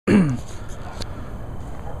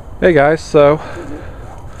Hey guys,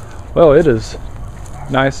 well, it is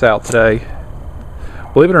nice out today.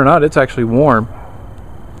 Believe it or not, it's actually warm.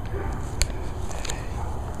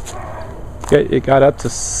 It got up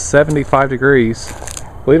to 75 degrees.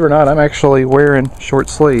 Believe it or not, I'm actually wearing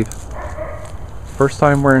short sleeve. First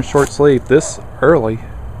time wearing short sleeve this early.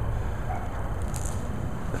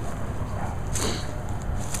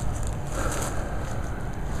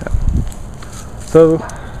 So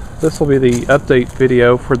this will be the update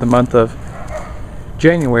video for the month of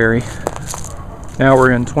January. Now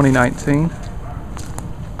we're in 2019.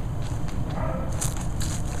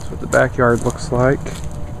 That's what the backyard looks like.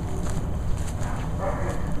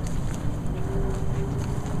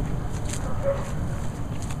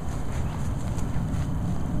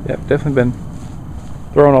 Yeah, I've definitely been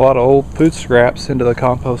throwing a lot of old food scraps into the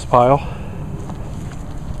compost pile.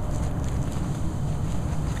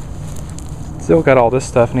 Still got all this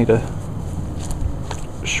stuff, need to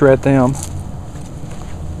shred them.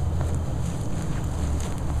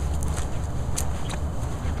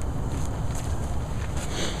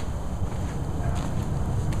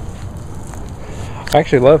 I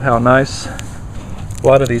actually love how nice a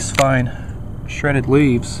lot of these fine shredded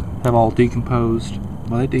leaves have all decomposed.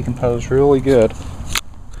 Well, they decompose really good.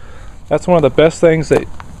 That's one of the best things that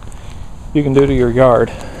you can do to your yard.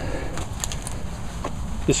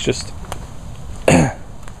 It's just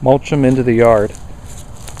mulch them into the yard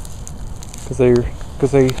because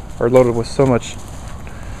they are loaded with so much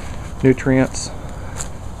nutrients.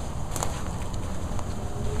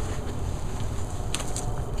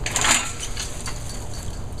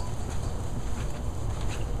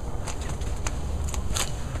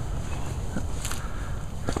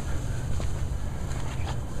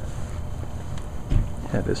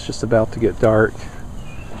 And it's just about to get dark.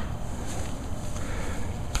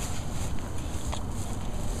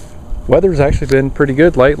 Weather's actually been pretty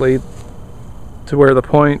good lately, to where the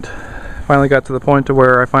point finally got to the point to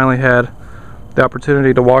where I finally had the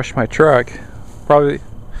opportunity to wash my truck. Probably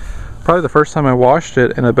the first time I washed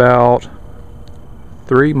it in about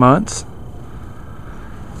 3 months.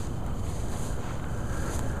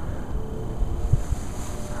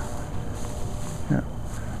 Yeah.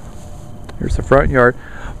 Here's the front yard.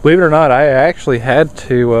 Believe it or not, I actually had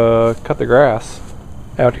to cut the grass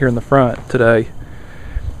out here in the front today,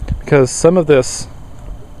 because some of this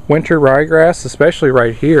winter ryegrass, especially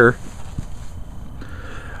right here,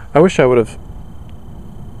 I wish I would have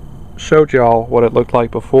showed y'all what it looked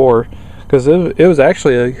like before, because it was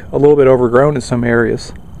actually a little bit overgrown in some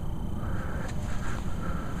areas.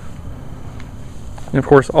 And of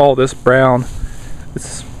course, all this brown,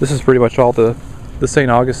 this is pretty much all the St.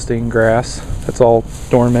 Augustine grass that's all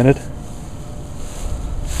dormanted.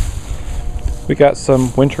 We got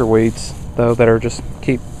some winter weeds though that are just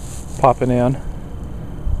keep popping in,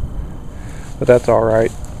 but that's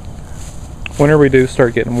alright. Whenever we do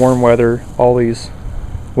start getting warm weather, all these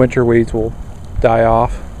winter weeds will die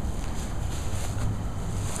off.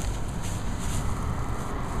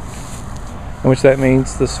 In which that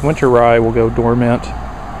means this winter rye will go dormant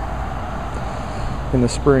in the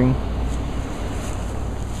spring.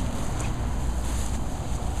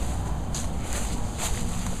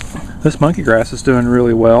 This monkey grass is doing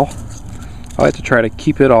really well. I like to try to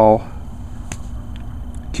keep it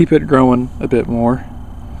growing a bit more.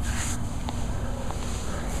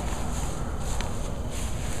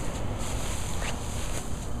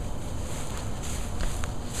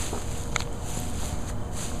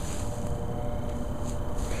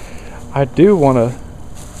 I do want to,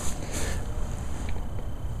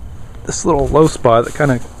 this little low spot that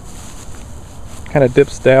kind of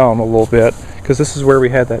dips down a little bit, because this is where we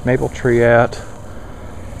had that maple tree at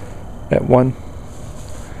one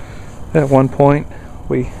point.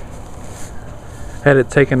 We had it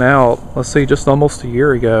taken out, let's see, just almost a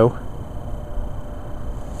year ago.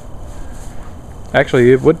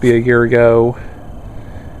 Actually, it would be a year ago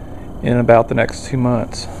in about the next 2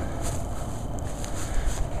 months.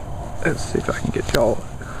 Let's see if I can get y'all.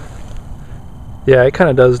 Yeah, it kind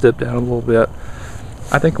of does dip down a little bit.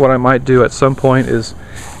 I think what I might do at some point is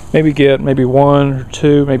maybe get 1 or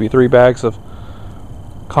 2, maybe 3 bags of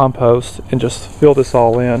compost and just fill this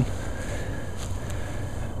all in.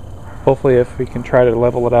 Hopefully, if we can try to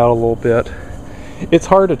level it out a little bit. It's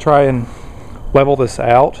hard to try and level this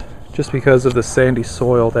out just because of the sandy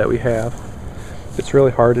soil that we have. It's really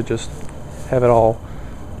hard to just have it all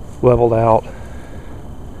leveled out.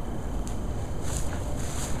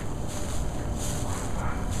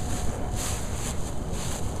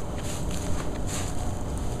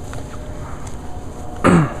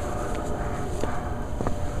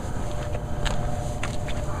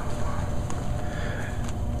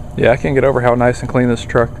 Yeah, I can't get over how nice and clean this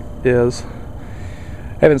truck is.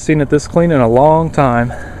 Haven't seen it this clean in a long time.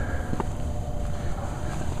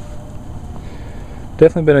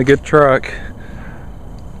 Definitely been a good truck.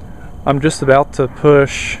 I'm just about to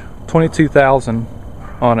push 22,000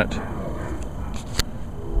 on it.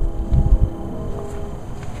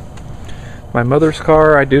 My mother's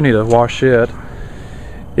car, I do need to wash it.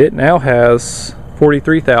 It now has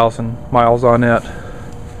 43,000 miles on it.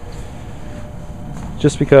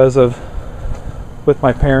 Just because of, with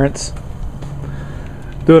my parents,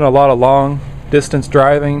 doing a lot of long distance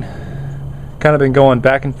driving. Kind of been going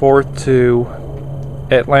back and forth to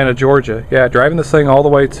Atlanta, Georgia. Yeah, driving this thing all the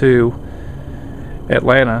way to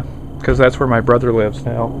Atlanta, because that's where my brother lives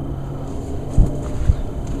now.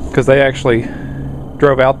 Because they actually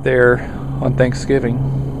drove out there on Thanksgiving.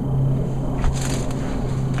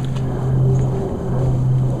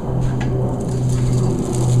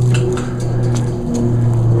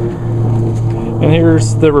 And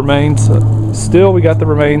here's the remains. Still, we got the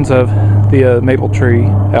remains of the maple tree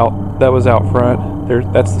out that was out front. There,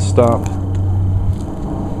 that's the stump.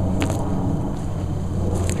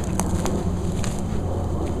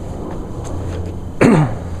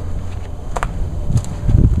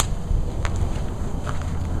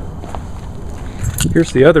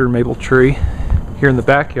 Here's the other maple tree here in the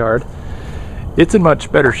backyard. It's in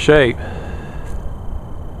much better shape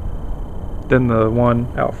than the one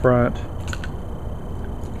out front.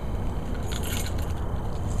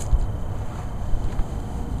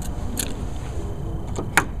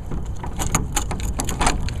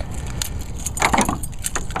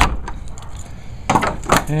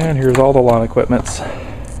 And here's all the lawn equipments.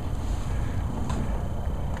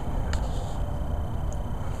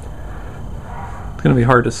 It's going to be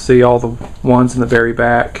hard to see all the ones in the very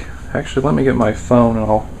back. Actually, let me get my phone and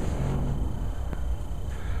I'll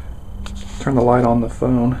turn the light on the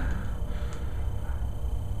phone.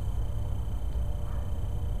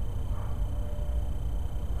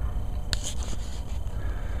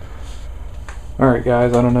 Alright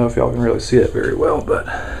guys, I don't know if y'all can really see it very well, but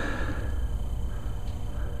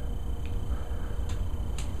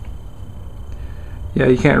yeah,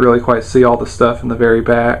 you can't really quite see all the stuff in the very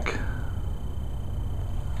back.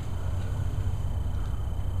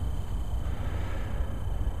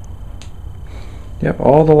 Yep,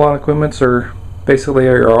 all the lawn equipments are basically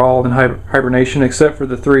all in hibernation except for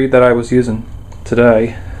the 3 that I was using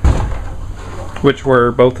today, which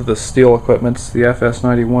were both of the Stihl equipments, the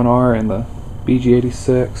FS91R and the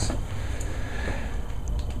BG86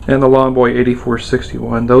 and the Lawn Boy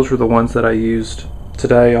 8461. Those were the ones that I used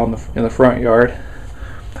today in the front yard.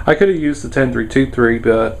 I could have used the 10323,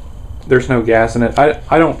 but there's no gas in it.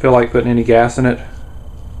 I don't feel like putting any gas in it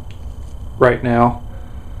right now,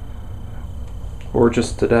 or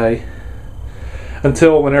just today,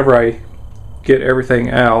 until whenever I get everything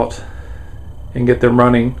out and get them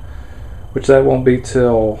running, which that won't be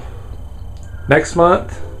till next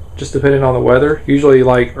month, just depending on the weather. Usually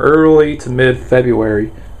like early to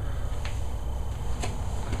mid-February.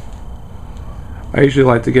 I usually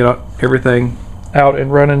like to get everything out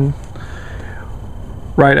and running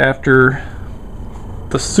right after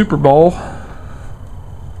the Super Bowl.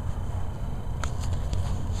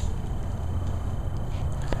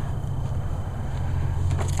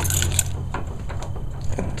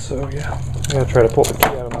 And so yeah, I gotta try to pull the key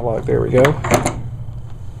out of my lock. There we go.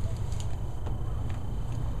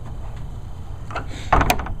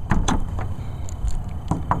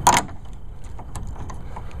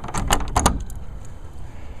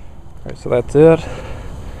 Alright, so that's it.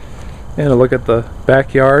 And a look at the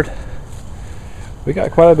backyard. We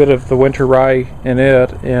got quite a bit of the winter rye in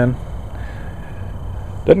it, and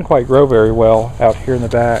doesn't quite grow very well out here in the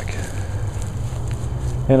back.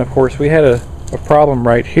 And of course we had a problem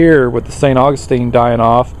right here with the St. Augustine dying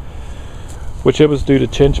off, which it was due to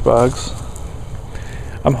chinch bugs.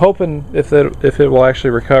 I'm hoping if it will actually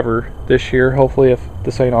recover this year, hopefully if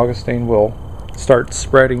the St. Augustine will start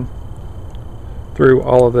spreading through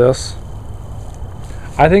all of this.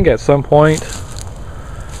 I think at some point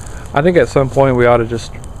we ought to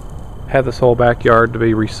just have this whole backyard to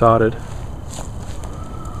be resodded.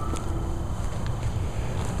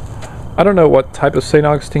 I don't know what type of St.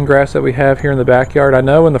 Augustine grass that we have here in the backyard. I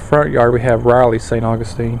know in the front yard we have Riley St.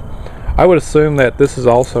 Augustine. I would assume that this is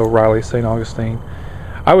also Riley St. Augustine.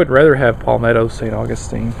 I would rather have Palmetto St.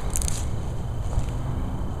 Augustine.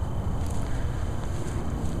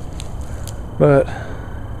 But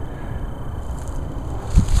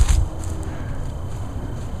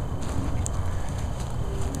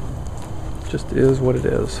just is what it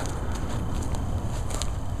is.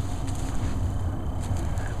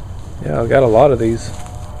 Yeah, I've got a lot of these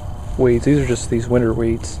weeds. These are just these winter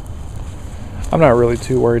weeds. I'm not really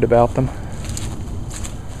too worried about them.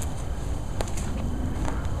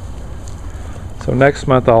 So next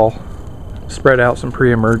month I'll spread out some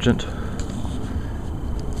pre-emergent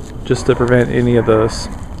just to prevent any of the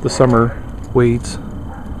summer weeds.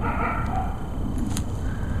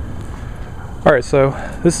 Alright, so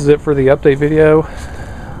this is it for the update video.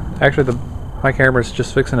 Actually, my camera's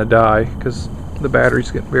just fixing to die because the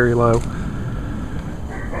battery's getting very low.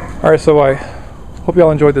 Alright, so I hope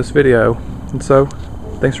y'all enjoyed this video, and so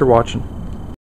thanks for watching.